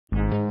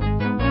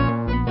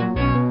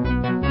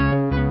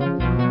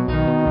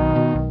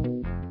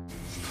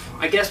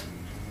guess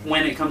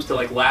when it comes to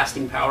like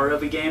lasting power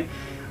of a game,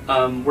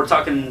 we're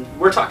talking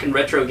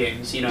retro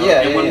games, you know.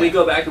 Yeah, and when yeah. we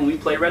go back and we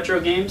play retro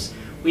games,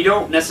 we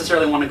don't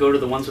necessarily want to go to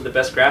the ones with the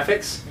best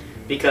graphics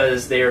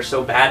because they are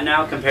so bad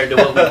now compared to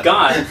what we've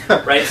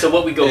got, right? So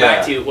what we go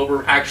back to, what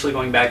we're actually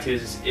going back to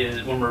is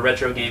when we're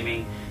retro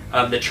gaming,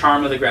 the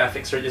charm of the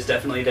graphics is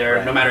definitely there,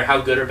 right. no matter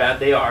how good or bad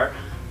they are.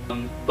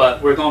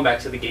 But we're going back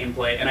to the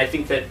gameplay, and I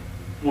think that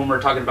when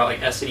we're talking about like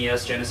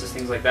SNES, Genesis,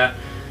 things like that,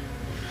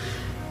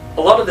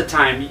 a lot of the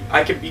time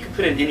you could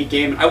put in any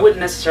game. I wouldn't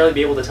necessarily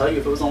be able to tell you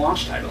if it was a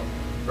launch title.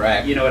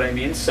 Right. You know what I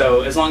mean?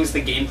 So as long as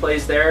the gameplay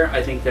is there,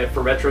 I think that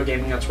for retro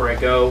gaming, that's where I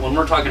go. When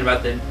we're talking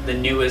about the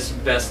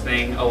newest, best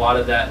thing, a lot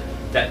of that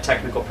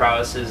technical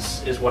prowess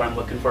is what I'm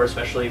looking for,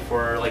 especially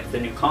for like the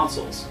new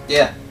consoles.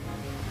 Yeah.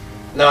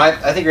 No,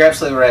 I think you're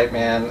absolutely right,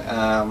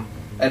 man.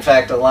 In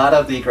fact, a lot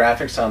of the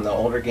graphics on the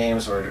older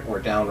games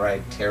were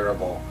downright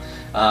terrible.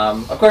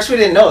 Of course, we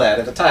didn't know that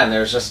at the time. It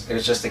was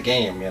just a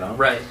game, you know.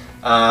 Right.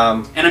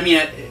 And I mean,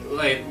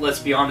 like, let's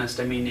be honest.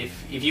 I mean,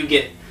 if you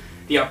get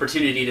the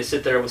opportunity to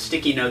sit there with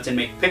sticky notes and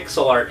make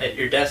pixel art at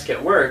your desk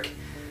at work,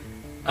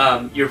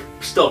 you're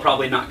still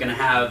probably not going to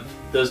have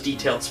those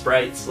detailed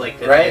sprites like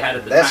that they had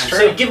at the time. True.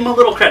 So give them a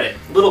little credit,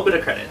 a little bit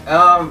of credit.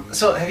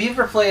 So have you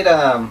ever played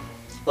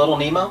Little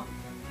Nemo?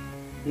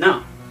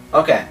 No.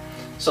 Okay.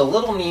 So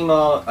Little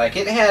Nemo, like,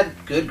 it had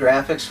good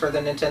graphics for the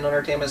Nintendo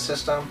Entertainment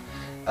System,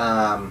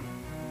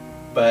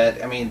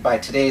 but I mean, by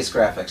today's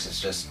graphics,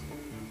 it's just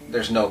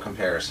there's no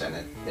comparison.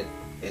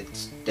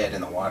 It's dead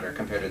in the water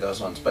compared to those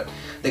ones. But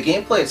the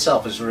gameplay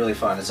itself is really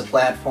fun. It's a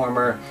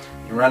platformer.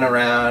 You run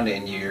around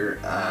and you're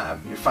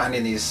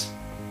finding these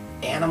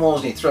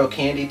animals and you throw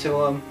candy to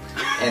them,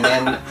 and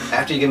then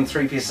after you give them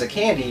 3 pieces of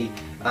candy,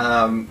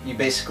 you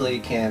basically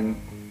can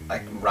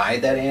like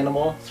ride that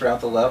animal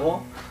throughout the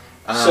level.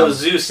 So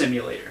zoo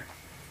simulator.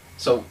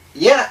 So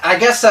yeah, I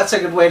guess that's a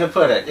good way to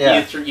put it.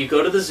 Yeah. You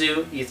go to the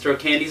zoo, you throw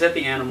candies at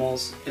the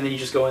animals, and then you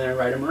just go in there and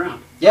ride them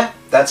around. Yeah,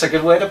 that's a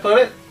good way to put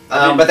it.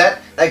 But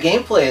that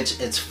gameplay,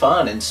 it's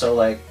fun, and so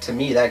like to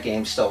me that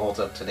game still holds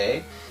up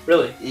today.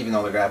 Really? Even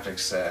though the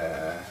graphics.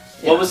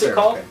 What was it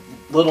called? Okay.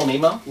 Little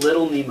Nemo.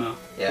 Little Nemo.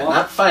 Yeah, well,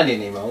 not Finding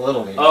Nemo.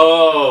 Little Nemo.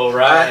 Oh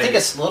right. I think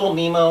it's Little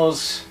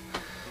Nemo's.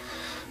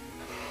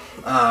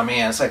 Oh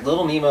man, it's like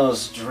Little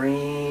Nemo's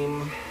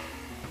Dream.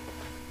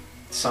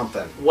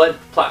 Something. What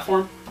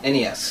platform?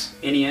 NES.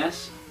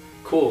 NES?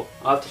 Cool.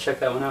 I'll have to check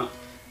that one out.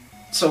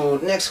 So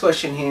next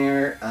question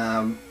here.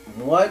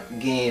 What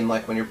game,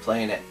 like when you're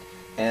playing it,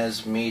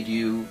 has made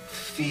you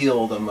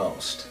feel the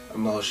most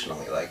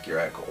emotionally? Like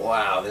you're like,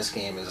 wow, this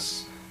game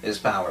is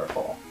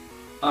powerful.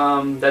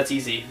 That's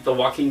easy. The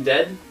Walking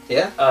Dead.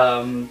 Yeah?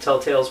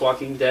 Telltale's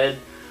Walking Dead.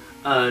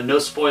 No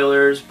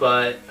spoilers,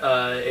 but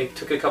it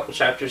took a couple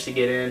chapters to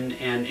get in,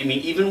 and I mean,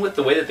 even with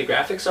the way that the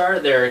graphics are,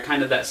 they're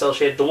kind of that cel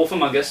shaded. The Wolf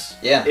Among Us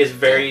is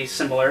very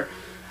similar,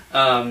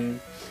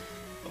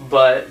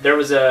 but there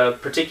was a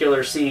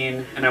particular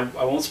scene, and I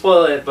won't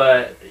spoil it,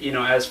 but you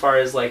know, as far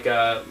as like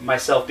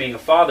myself being a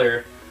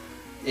father,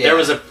 there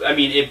was I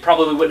mean, it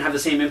probably wouldn't have the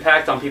same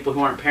impact on people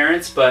who aren't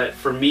parents, but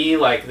for me,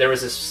 like there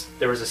was a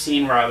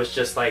scene where I was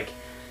just like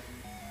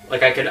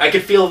I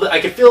could feel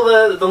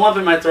the lump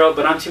in my throat,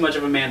 but I'm too much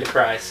of a man to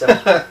cry.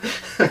 So,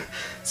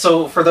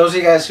 so for those of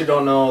you guys who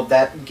don't know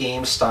that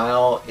game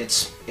style,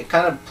 it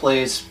kind of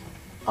plays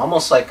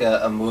almost like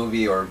a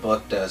movie or a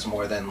book does,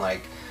 more than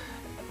like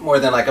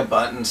a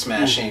button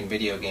smashing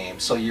video game.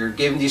 So you're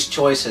given these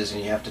choices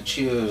and you have to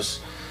choose,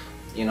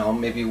 you know,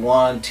 maybe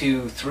 1,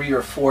 2, 3,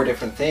 or 4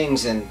 different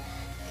things, and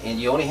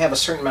you only have a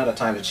certain amount of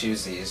time to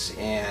choose these,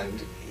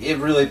 and it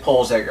really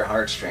pulls at your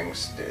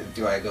heartstrings.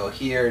 Do I go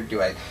here?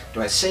 Do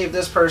I save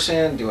this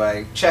person? Do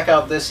I check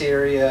out this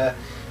area?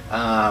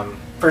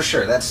 For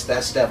sure, that's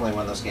definitely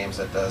one of those games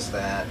that does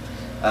that.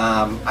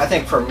 I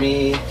think for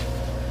me,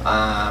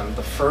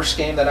 the first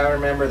game that I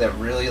remember that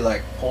really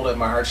like pulled at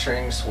my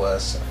heartstrings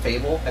was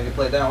Fable. Have you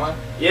played that one?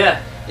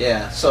 Yeah.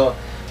 Yeah. So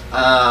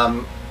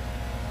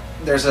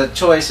there's a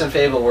choice in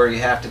Fable where you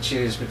have to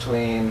choose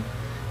between,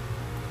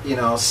 you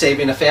know,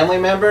 saving a family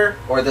member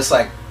or this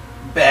like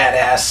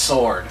badass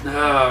sword.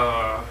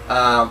 Oh.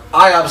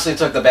 I obviously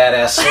took the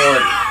badass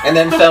sword and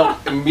then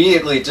felt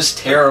immediately just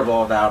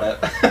terrible about it.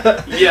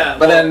 Yeah.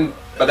 But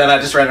then I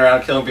just ran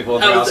around killing people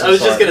with the awesome sword. I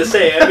was just gonna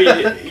say, I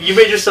mean, you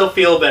made yourself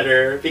feel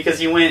better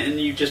because you went and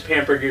you just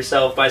pampered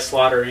yourself by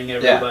slaughtering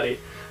everybody.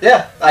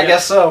 Yeah, I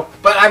guess so.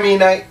 But I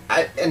mean, I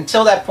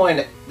until that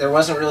point, there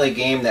wasn't really a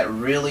game that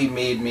really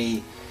made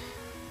me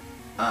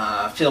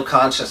feel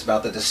conscious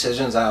about the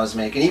decisions I was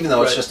making, even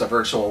though it's just a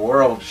virtual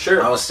world.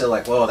 Sure. I was still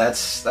like, whoa,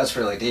 that's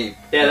really deep.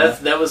 Yeah,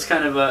 that was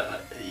kind of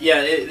a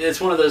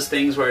it's one of those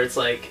things where it's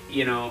like,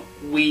 you know,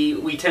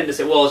 we tend to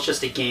say, well, it's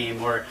just a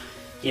game, or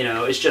you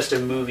know, it's just a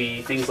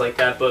movie, things like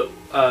that. But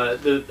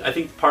I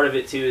think part of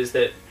it too is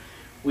that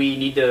we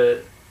need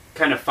to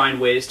kind of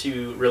find ways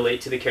to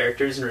relate to the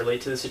characters and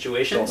relate to the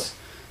situations. Totally.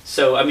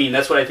 So I mean,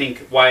 that's what I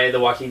think why The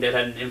Walking Dead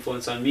had an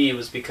influence on me,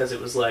 was because it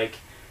was like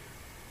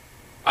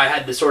I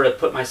had to sort of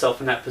put myself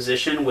in that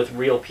position with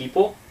real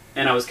people,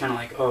 and I was kind of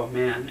like, oh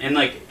man. And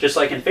like just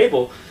like in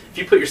Fable, if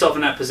you put yourself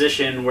in that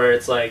position where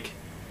it's like,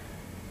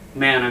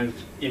 man, I'm,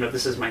 you know,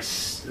 this is my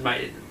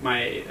sibling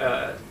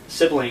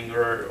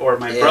or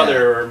my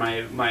brother or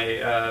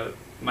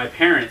my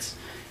parents.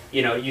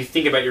 You know, you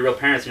think about your real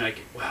parents and you're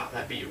like, wow,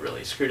 that'd be a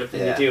really screwed up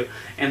thing to do.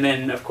 And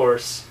then, of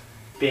course,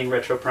 being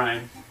Retro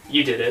Prime,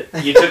 you did it.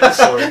 You took the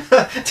sword.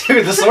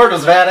 Dude, the sword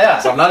was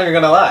badass. I'm not even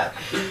going to lie.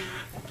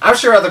 I'm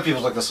sure other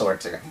people took the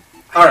sword, too.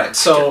 All right,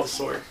 so... the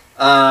sword.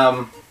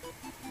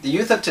 The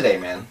youth of today,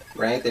 man,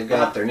 right? They've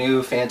got their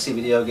new fancy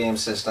video game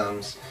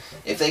systems.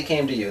 If they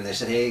came to you and they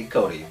said, hey,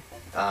 Coty,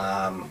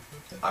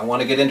 I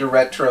want to get into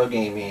retro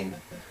gaming.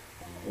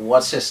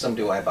 What system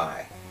do I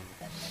buy?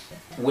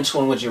 Which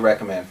one would you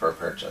recommend for a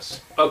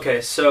purchase?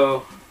 Okay,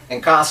 so...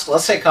 And cost,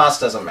 let's say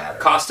cost doesn't matter.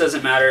 Cost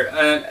doesn't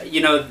matter.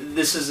 You know,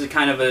 this is a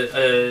kind of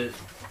a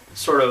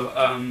sort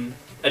of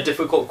a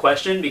difficult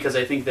question because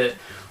I think that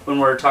when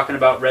we're talking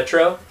about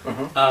retro,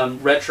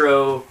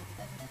 retro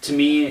to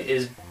me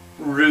is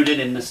rooted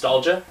in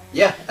nostalgia.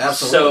 Yeah,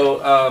 absolutely.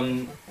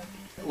 So,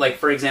 like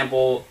for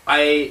example,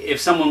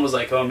 if someone was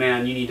like, "Oh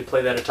man, you need to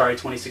play that Atari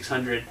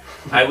 2600,"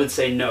 I would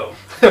say no.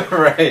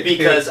 Right.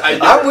 Because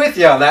I'm with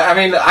you on that. I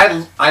mean,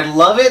 I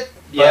love it,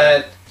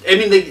 but I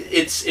mean,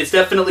 it's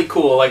definitely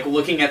cool. Like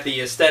looking at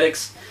the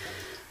aesthetics,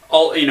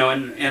 all you know,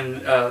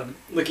 and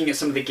looking at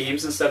some of the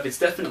games and stuff. It's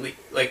definitely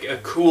like a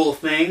cool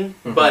thing,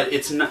 but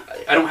it's not.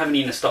 I don't have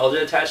any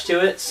nostalgia attached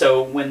to it.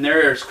 So when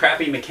there's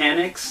crappy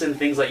mechanics and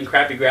things like and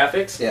crappy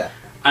graphics,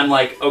 I'm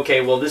like,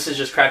 okay, well, this is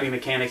just crappy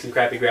mechanics and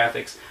crappy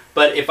graphics.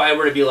 But if I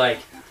were to be like,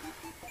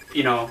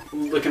 you know,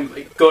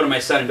 go to my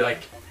son and be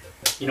like,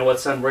 you know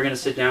what, son, we're gonna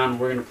sit down and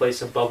we're gonna play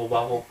some Bubble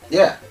Bobble.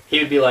 Yeah. He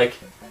would be like,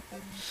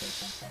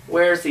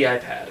 where's the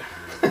iPad?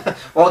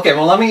 Well, okay.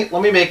 Well, let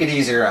me make it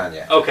easier on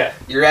you. Okay.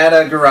 You're at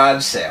a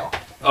garage sale.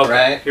 Okay.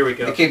 Right. Here we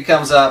go. The kid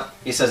comes up.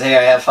 He says, "Hey,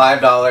 I have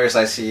 $5.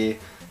 I see."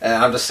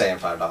 I'm just saying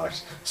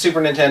 $5.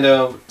 Super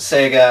Nintendo,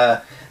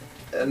 Sega,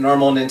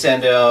 normal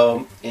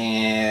Nintendo,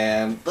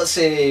 and let's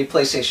say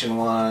PlayStation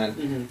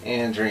 1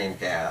 and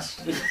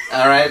Dreamcast.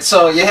 All right.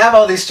 So you have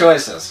all these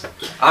choices.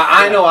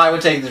 I know I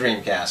would take the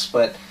Dreamcast,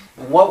 but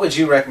what would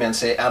you recommend?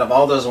 Say out of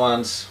all those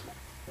ones,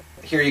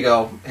 here you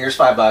go. Here's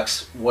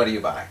 $5. What do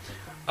you buy?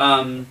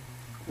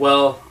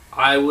 Well,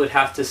 I would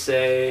have to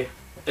say,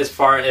 as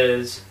far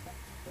as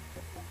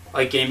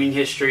like gaming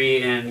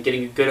history and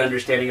getting a good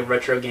understanding of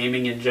retro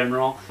gaming in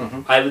general,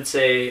 I would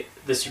say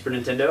the Super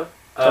Nintendo.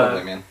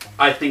 Totally, man.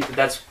 I think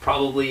that's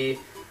probably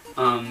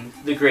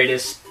the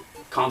greatest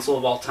console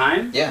of all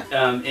time. Yeah.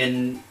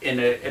 In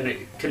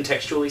a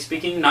contextually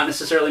speaking, not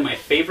necessarily my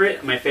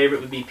favorite. My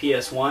favorite would be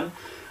PS1,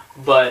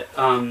 but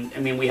I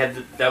mean, we had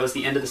that was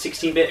the end of the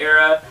 16-bit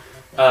era.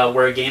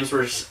 Where games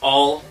were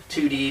all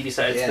 2D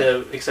besides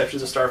the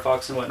exceptions of Star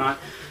Fox and whatnot.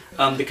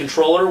 The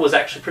controller was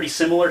actually pretty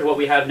similar to what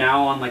we have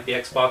now on like the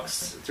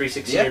Xbox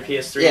 360 or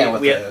PS3. Yeah,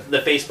 we had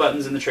the face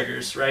buttons and the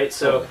triggers, right?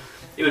 So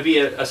it would be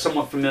a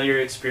somewhat familiar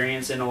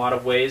experience in a lot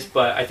of ways,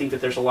 but I think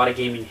that there's a lot of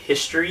gaming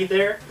history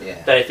there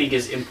that I think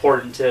is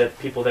important to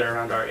people that are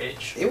around our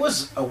age. It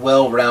was a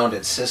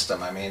well-rounded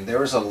system. I mean, there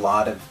was a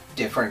lot of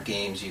different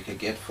games you could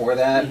get for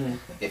that.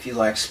 If you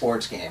like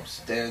sports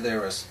games,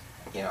 there was...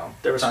 You know,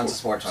 there was tons of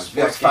sports ones. If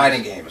you like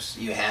fighting games,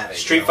 you have it.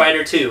 Street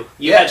Fighter 2.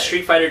 You had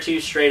Street Fighter 2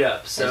 straight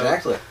up. So,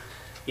 exactly.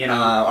 You know,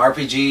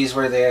 RPGs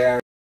were there.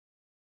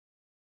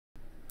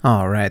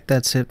 Alright,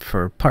 that's it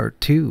for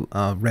part 2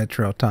 of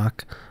Retro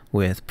Talk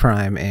with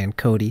Prime and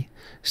Coty.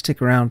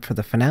 Stick around for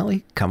the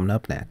finale coming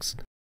up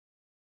next.